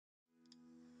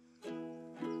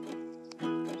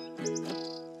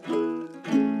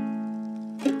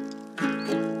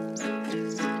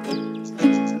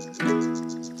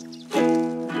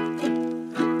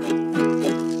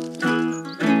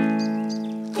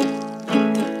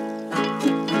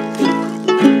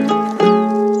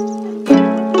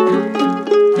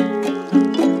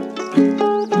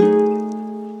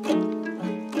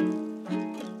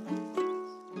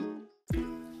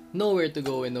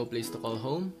place to call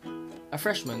home? A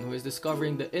freshman who is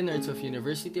discovering the innards of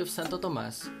University of Santo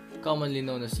Tomas, commonly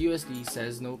known as UST,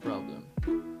 says no problem.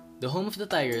 The home of the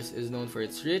Tigers is known for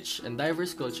its rich and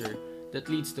diverse culture that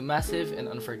leads to massive and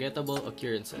unforgettable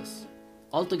occurrences.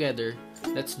 Altogether,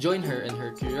 let's join her in her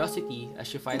curiosity as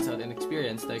she finds out and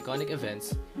experiences the iconic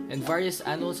events and various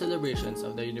annual celebrations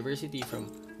of the university, from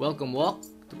welcome walk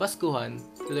to Paskuhan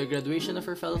to the graduation of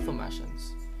her fellow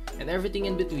Thomasians, and everything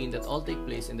in between that all take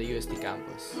place in the UST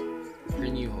campus,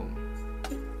 her new home.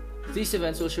 These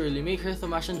events will surely make her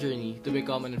Thomasian journey to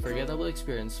become an unforgettable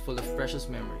experience full of precious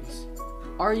memories.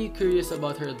 Are you curious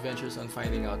about her adventures on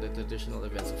finding out the traditional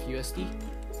events of UST?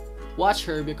 Watch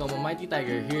her become a mighty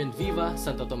tiger here in Viva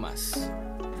Santo Tomas.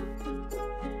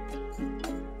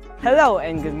 Hello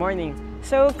and good morning.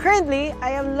 So currently,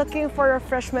 I am looking for a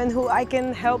freshman who I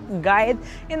can help guide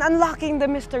in unlocking the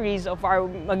mysteries of our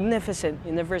magnificent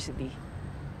university.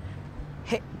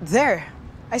 Hey, there!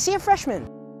 I see a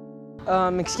freshman.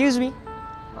 Excuse me?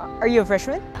 Are you a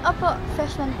freshman? Opo,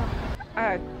 freshman po.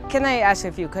 Can I ask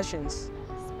a few questions?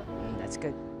 That's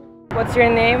good. What's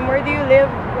your name? Where do you live?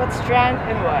 What strand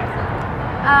and why?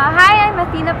 Hi, I'm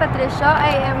Athena Patricio.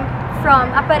 I am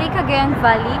from Aparicagayan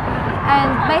Valley,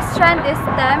 and my strand is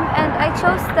STEM, and I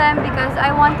chose STEM because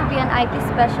I want to be an IT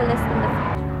specialist in the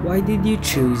future. Why did you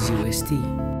choose UST?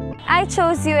 I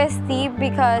chose UST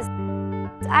because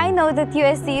I know that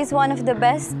UST is one of the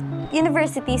best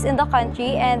universities in the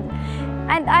country, and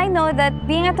I know that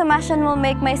being a Thomasian will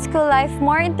make my school life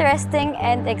more interesting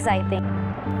and exciting.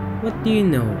 What do you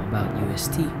know about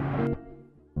UST?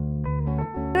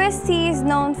 UST is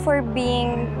known for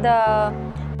being the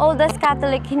oldest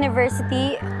Catholic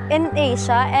university in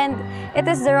Asia, and it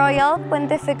is the Royal,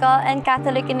 Pontifical, and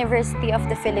Catholic University of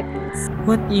the Philippines.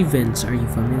 What events are you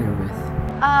familiar with?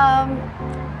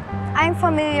 I'm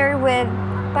familiar with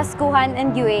Paskuhan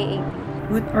and UAAP.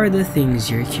 What are the things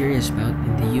you're curious about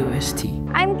in the UST?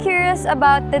 I'm curious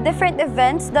about the different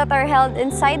events that are held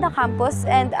inside the campus,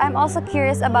 and I'm also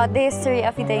curious about the history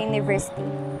of the university.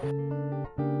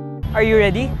 Are you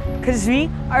ready? Because we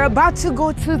are about to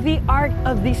go to the Ark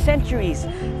of the Centuries.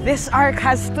 This Ark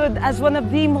has stood as one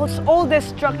of the most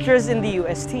oldest structures in the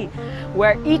UST,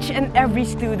 where each and every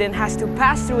student has to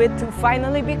pass through it to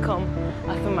finally become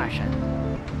a Thomasian.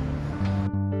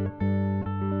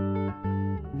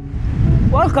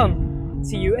 Welcome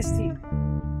to UST.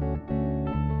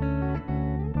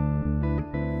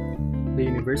 The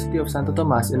University of Santo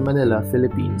Tomas in Manila,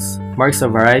 Philippines, marks a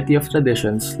variety of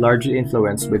traditions largely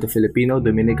influenced by the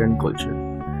Filipino-Dominican culture.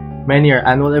 Many are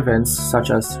annual events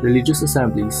such as religious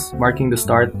assemblies marking the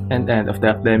start and end of the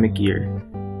academic year.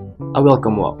 A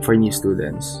welcome walk for new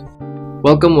students.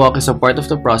 Welcome walk is a part of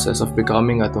the process of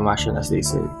becoming a Thomasian, as they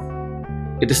say.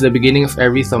 It is the beginning of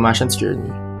every Thomasian's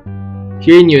journey.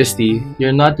 Here in UST,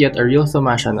 you're not yet a real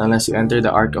Thomasian unless you enter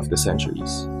the Ark of the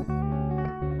Centuries.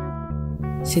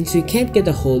 Since we can't get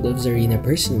a hold of Zarina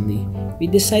personally, we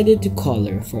decided to call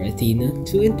her for Athena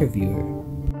to interview her.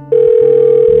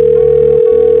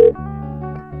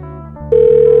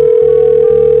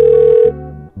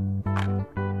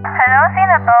 Hello,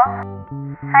 sino to?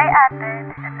 Hi ate,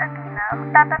 this is Athena.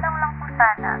 Magtatanong lang po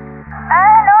sana.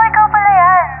 Hello, ikaw pala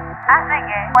yan.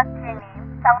 Sige. What's your name?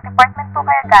 Saan department po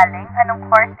kayo galing? Anong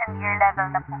course and year level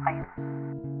na po kayo?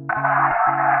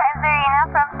 I'm Zarina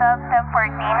from 12-14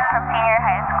 from senior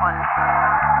high school.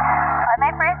 On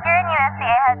my first year in UST,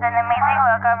 I had an amazing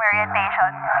welcome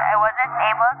orientation. I wasn't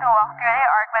able to walk through the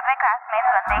Ark with my classmates,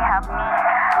 but they helped me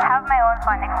have my own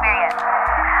fun experience.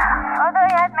 Although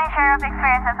I had my share of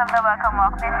experiences of the welcome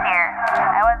walk this year,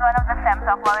 I was one of the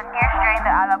STEM-Talk volunteers during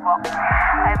the Alab walk.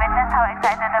 I witnessed how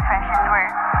excited the freshies were.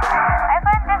 I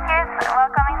found this year's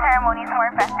welcoming ceremonies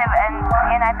more festive and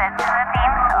united. The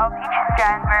themes of each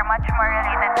strand were much more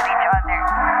related to each other.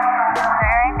 The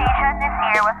orientation this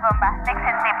year was bombastic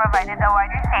since they provided a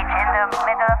wider stage in the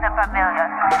middle of the pavilion,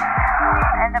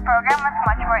 and the program was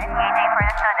much more engaging for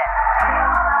the students.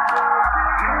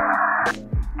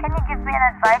 Can you give me an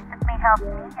advice that may help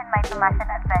me in my Thomasian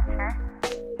adventure?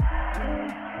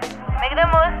 Make the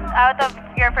most out of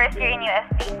your first year in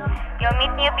UST. You'll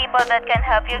meet new people that can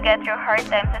help you get through hard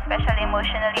times, especially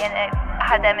emotionally and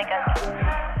academically.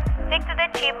 Stick to the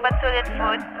cheap but solid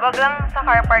food. Wag lang sa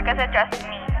car park kasi trust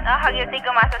me, nakaka-guilty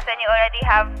gumastos when you already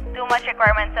have too much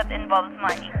requirements that involves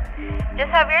money.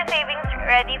 Just have your savings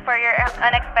ready for your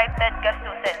unexpected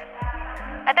gastusin.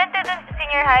 Attend to the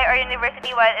senior high or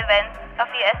university-wide events of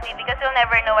UST because you'll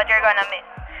never know what you're gonna miss.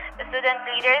 The student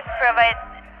leaders provide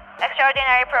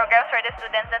extraordinary programs for the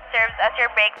students that serves as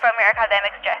your break from your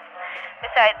academic stress.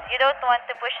 Besides, you don't want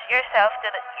to push yourself to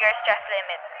your stress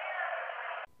limit.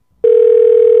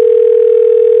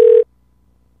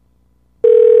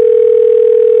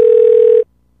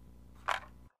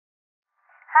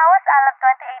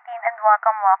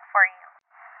 mock for you.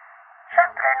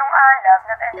 Siyempre, nung alab,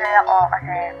 nag-enjoy ako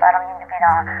kasi parang yun yung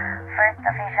pinaka-first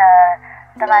official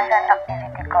Tomasian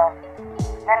activity ko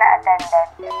na na-attended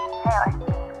sa UST.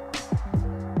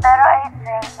 Pero I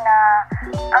think na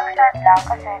ang sad lang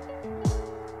kasi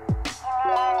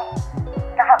hindi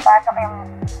nakapasok yung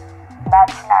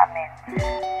batch namin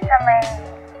sa may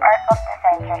Art of the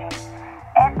Century.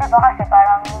 Eh, diba kasi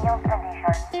parang yun yung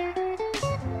tradition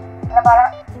na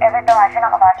parang every Tomasian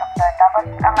nakapasok doon. Tapos,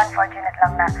 ang unfortunate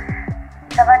lang na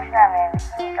sa batch namin,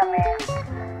 hindi kami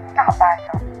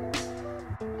nakapasok.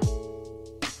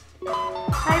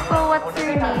 Hi po, what's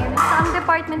your name? Saan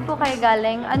department po kayo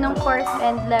galing? Anong course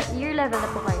and year level na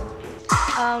po kayo?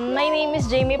 My name is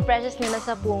Jaime Velasquez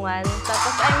Jr.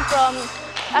 Tapos I'm from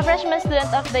a freshman student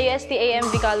of the UST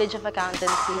College of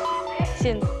Accountancy.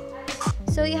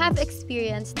 So you have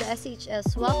experienced the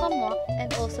SHS Welcome Walk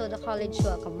and also the College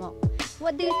Welcome Walk.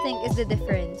 What do you think is the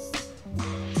difference?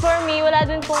 For me, wala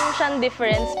din pong siyang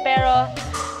difference, pero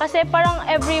kasi parang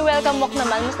every welcome walk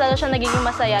naman, mas lalo siya nagiging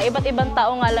masaya. Iba't ibang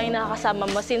tao nga lang yung nakakasama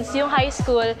mo. Since yung high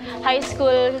school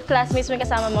classmates mo yung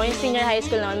kasama mo, yung senior high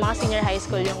school naman, mga senior high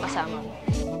school yung kasama mo.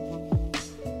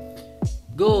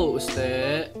 Go,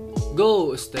 USTe!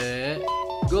 Go, USTe!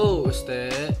 Go,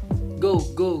 USTe! Go,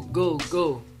 go, go,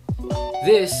 go!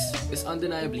 This is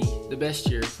undeniably the best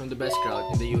cheer from the best crowd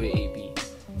in the UAAP.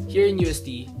 Here in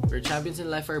UST, where champions in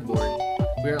life are born,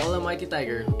 we are all a mighty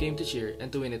tiger who came to cheer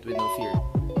and to win it with no fear.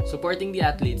 Supporting the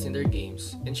athletes in their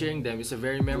games and cheering them is a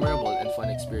very memorable and fun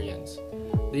experience.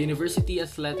 The University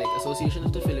Athletic Association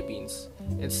of the Philippines,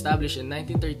 established in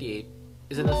 1938,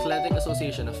 is an athletic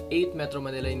association of 8 Metro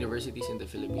Manila universities in the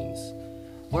Philippines.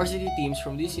 Varsity teams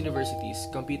from these universities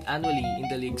compete annually in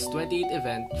the league's 28th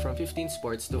event from 15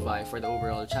 sports to vie for the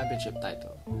overall championship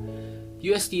title.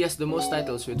 UST has the most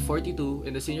titles with 42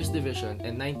 in the seniors division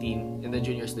and 19 in the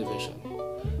juniors division.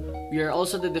 We are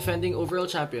also the defending overall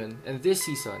champion, and this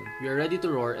season, we are ready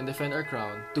to roar and defend our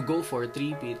crown to go for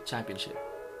 3-peat championship.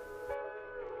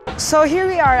 So here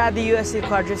we are at the UST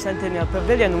Quadricentennial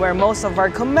Pavilion where most of our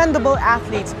commendable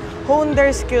athletes hone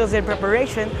their skills in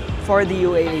preparation for the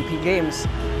UAAP Games.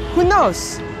 Who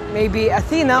knows? Maybe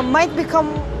Athena might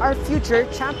become our future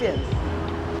champion.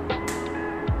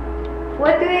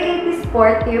 What UAAP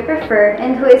sport do you prefer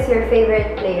and who is your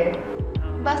favorite player?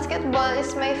 Basketball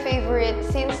is my favorite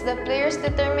since the players'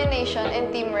 determination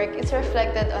and teamwork is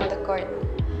reflected on the court.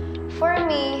 For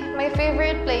me, my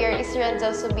favorite player is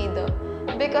Renzo Subido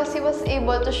because he was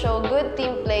able to show good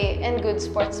team play and good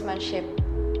sportsmanship.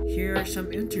 Here are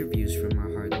some interviews from our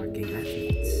hardworking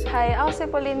athletes. Hi, ako si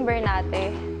Pauline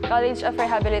Bernate, College of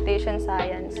Rehabilitation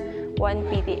Science, 1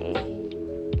 PTA.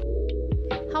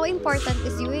 How important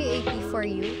is UAAP for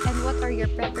you and what are your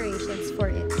preparations for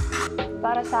it?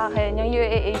 Para sa akin, yung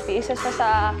UAAP, isa siya sa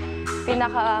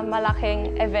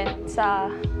pinakamalaking event sa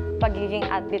pagiging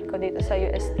athlete ko dito sa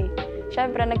UST.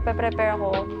 Siyempre, nagpe-prepare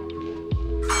ako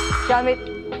gamit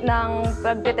ng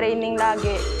pagte-training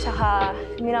lagi. Tsaka,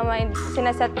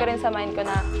 sinaset ko rin sa mind ko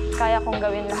na kaya kong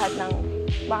gawin lahat ng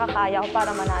makakaya ko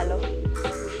para manalo.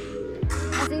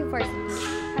 As a varsity,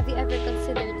 have you ever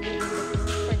considered leaving the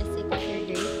team for the sake of your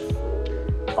grades?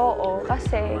 Oo,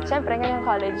 kasi siyempre ngayong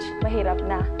college, mahirap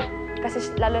na. Kasi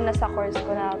lalo na sa course ko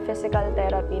na physical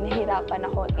therapy, nahihirapan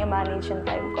ako i-manage yung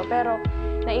time ko. Pero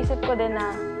naisip ko din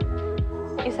na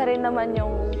isa rin naman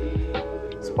yung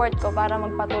sport ko para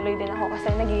magpatuloy din ako kasi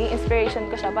nagiging inspiration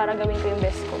ko siya para gawin ko yung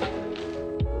best ko.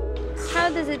 How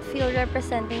does it feel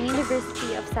representing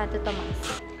University of Santo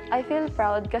Tomas? I feel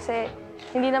proud kasi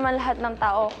hindi naman lahat ng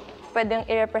tao pwedeng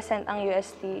i-represent ang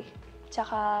UST.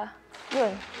 Tsaka,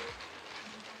 yun.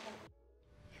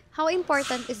 How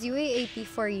important is UAAP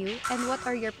for you and what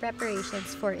are your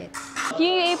preparations for it?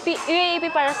 Yung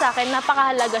UAAP para sa akin,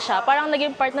 napakahalaga siya. Parang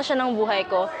naging part na siya ng buhay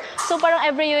ko. So parang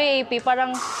every UAAP,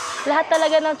 parang lahat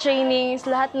talaga ng trainings,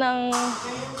 lahat ng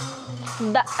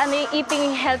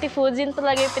eating healthy foods, yun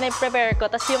talaga yung pinaprepare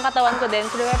ko. Tapos yung katawan ko din,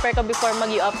 prepare ko before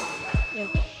mag-U-up.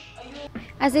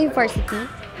 As a varsity,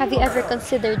 have you ever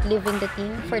considered leaving the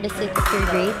team for the sake of your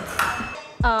grades?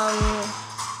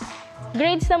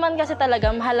 Grades naman kasi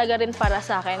talaga mahalaga rin para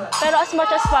sa akin. Pero as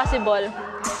much as possible,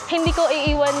 hindi ko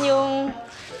iiwan yung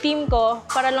team ko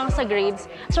para lang sa grades.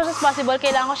 As much as possible,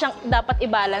 kailangan ko siyang dapat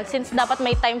i-balance since dapat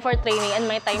may time for training and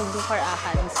may time din for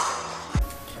academics.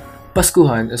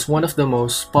 Paskuhan is one of the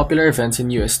most popular events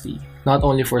in UST, not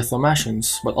only for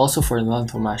Thomasians, but also for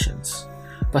non-Thomasians.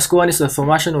 Paskuhan is the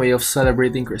Thomasian way of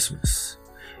celebrating Christmas.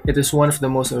 It is one of the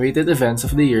most awaited events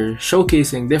of the year,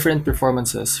 showcasing different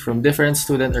performances from different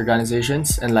student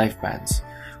organizations and live bands,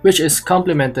 which is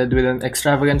complemented with an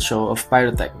extravagant show of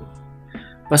pyrotechnic.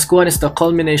 Paskuhan is the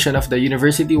culmination of the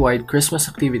university-wide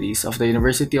Christmas activities of the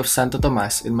University of Santo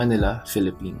Tomas in Manila,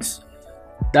 Philippines.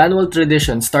 The annual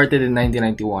tradition started in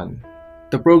 1991.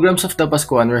 The programs of the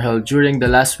Paskuhan were held during the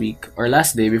last week or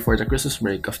last day before the Christmas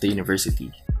break of the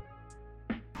university.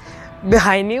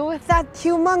 Behind me with that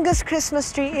humongous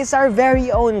Christmas tree is our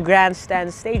very own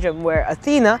grandstand stadium where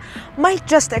Athena might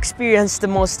just experience the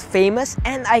most famous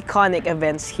and iconic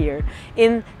events here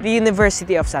in the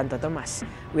University of Santo Tomas,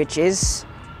 which is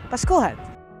Paskuhan.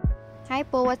 Hi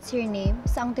po, what's your name?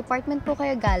 Saang department po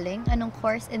kayo galing? Anong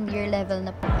course and year level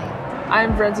na po kayo?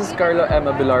 I'm Francis Carlo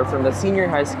Emma Villar from the Senior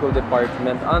High School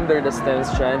Department under the STEM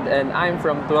strand, and I'm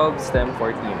from 12 STEM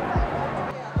 14.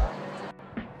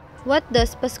 What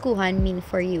does Paskuhan mean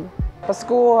for you?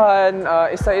 Paskuhan,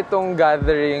 isa itong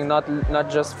gathering not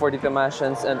just for the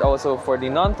Tomasians and also for the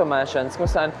non-Tomasians, kung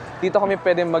saan dito kami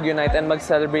pwede mag-unite and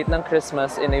mag-celebrate ng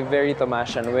Christmas in a very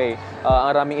Tomasian way.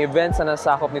 Ang raming events na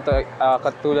nasakop nito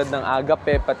katulad ng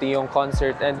agape, pati yung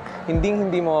concert, and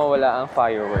hindi mawawala ang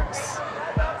fireworks.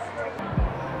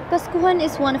 Paskuhan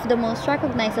is one of the most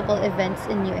recognizable events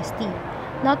in UST,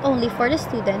 not only for the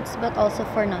students but also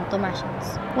for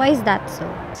non-Tomasians. Why is that so?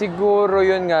 Siguro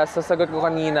yun nga, sa sagot ko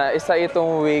kanina, isa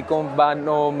itong way kung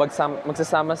paano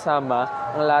magsasama-sama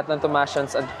ang lahat ng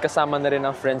Tomasians at kasama na rin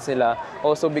ang friends nila.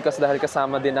 Also because dahil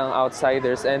kasama din ang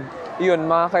outsiders, and yun,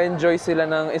 makaka-enjoy sila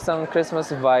ng isang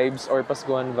Christmas vibes or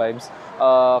Paskuhan vibes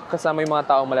kasama yung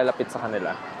mga taong malalapit sa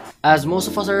kanila. As most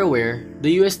of us are aware,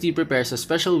 the UST prepares a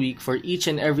special week for each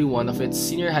and every one of its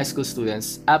senior high school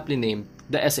students, aptly named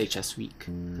the SHS Week.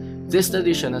 This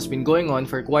tradition has been going on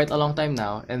for quite a long time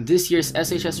now, and this year's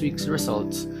SHS Week's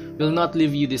results will not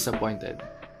leave you disappointed,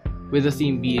 with the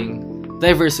theme being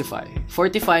Diversify,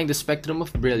 Fortifying the Spectrum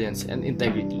of Brilliance and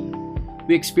Integrity.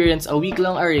 We experience a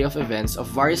week-long array of events of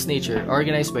various nature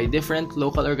organized by different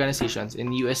local organizations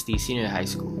in UST Senior High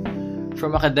School.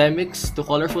 From academics to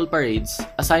colorful parades,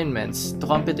 assignments to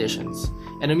competitions,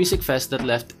 and a music fest that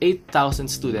left 8,000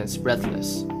 students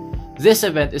breathless. This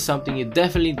event is something you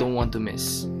definitely don't want to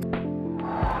miss.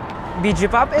 BG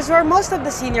Pop is where most of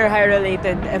the senior high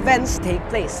related events take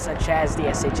place, such as the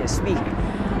SHS Week.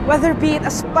 Whether be it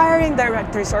aspiring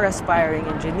directors or aspiring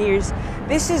engineers,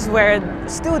 this is where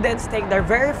students take their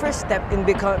very first step in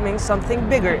becoming something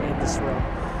bigger in this world.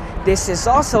 This is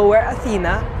also where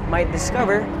Athena might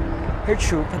discover her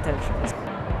true potential.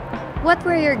 What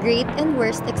were your great and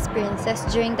worst experiences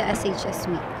during the SHS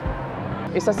Week?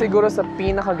 Isa siguro sa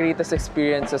pinaka-greatest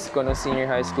experiences ko ng Senior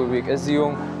High School Week is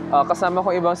yung kasama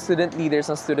ko ibang student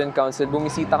leaders ng Student Council.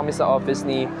 Bumisita kami sa office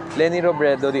ni Lenny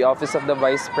Robredo, the Office of the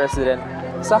Vice President,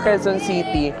 sa Quezon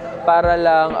City para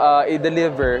lang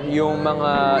i-deliver yung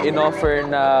mga in-offer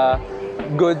na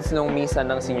goods ng misa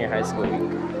ng Senior High School Week.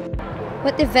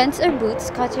 What events or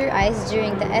booths caught your eyes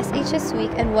during the SHS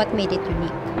Week and what made it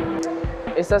unique?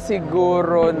 Isa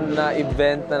siguro na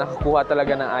event na nakakuha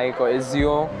talaga ng eye ko is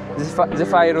yung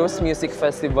Zephyrus Music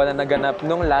Festival na naganap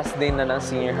nung last day na ng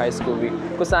Senior High School Week.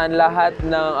 Kung saan lahat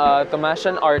ng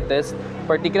Tomasian artists,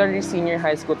 particularly Senior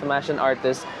High School Tomasian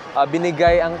artists,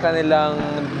 binigay ang kanilang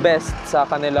best sa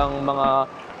kanilang mga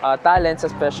talents,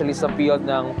 especially sa field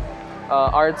ng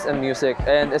arts and music,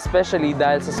 and especially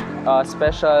dahil sa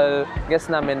special guest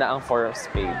namin na ang Four of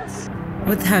Spades.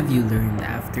 What have you learned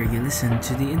after you listened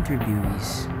to the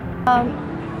interviewees?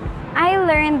 I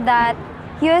learned that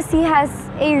USC has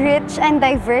a rich and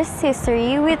diverse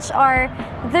history, which are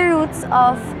the roots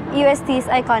of UST's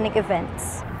iconic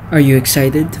events. Are you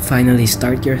excited to finally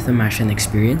start your Tomasian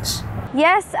experience?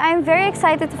 Yes, I'm very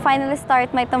excited to finally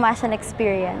start my Tomasian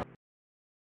experience.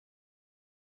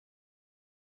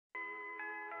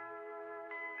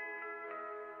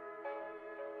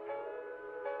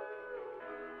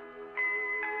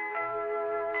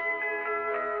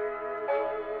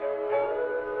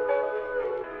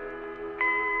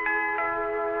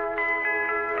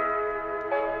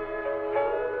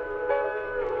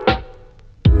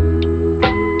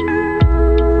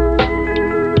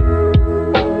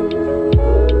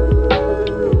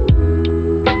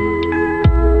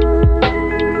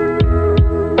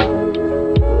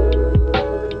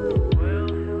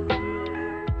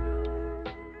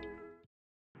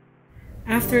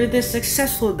 After this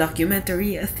successful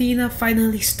documentary, Athena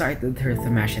finally started her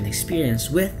Tomasian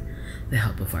experience with the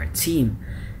help of our team.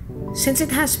 Since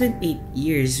it has been 8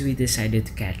 years, we decided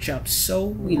to catch up, so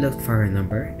we looked for her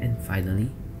number and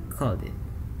finally called it.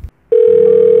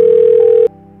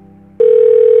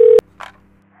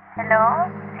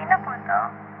 Hello? Sino po to?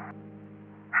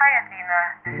 Hi, Athena.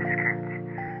 This is Kertz.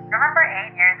 Remember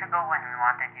 8 years ago when we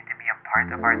wanted you to be a part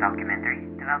of our documentary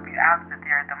to help you out with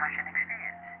your Tomasian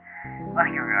experience? Well,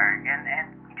 here we are again,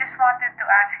 and we just wanted to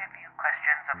ask you a few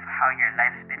questions of how your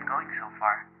life's been going so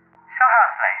far. So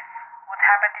how's life? What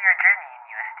happened to your journey in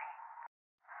UST?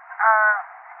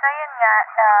 So yun nga,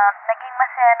 naging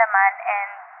masaya naman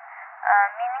and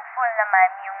meaningful naman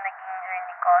yung naging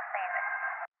journey ko sa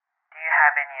UST. Do you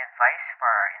have any advice for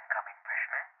our incoming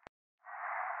freshmen?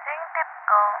 So yung tip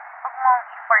ko, huwag mong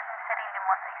i-force yung sarili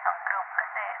mo sa isang group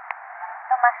kasi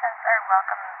Tomasians are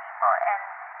welcoming people and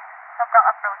sobrang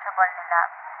approachable nila.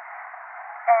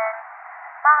 And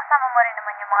makakasama mo rin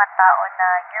naman yung mga tao na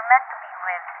you're meant to be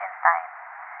with in time.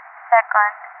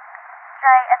 Second,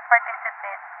 try and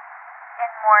participate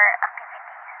in more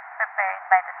activities prepared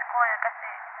by the school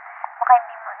kasi baka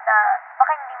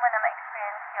hindi mo na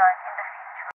ma-experience yon in the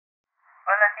future.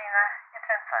 Well, Athena, it's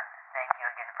been fun. Thank you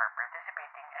again for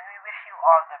participating and we wish you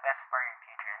all the best for your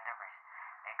future endeavors.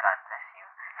 May God bless you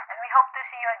and we hope to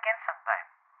see you again sometime.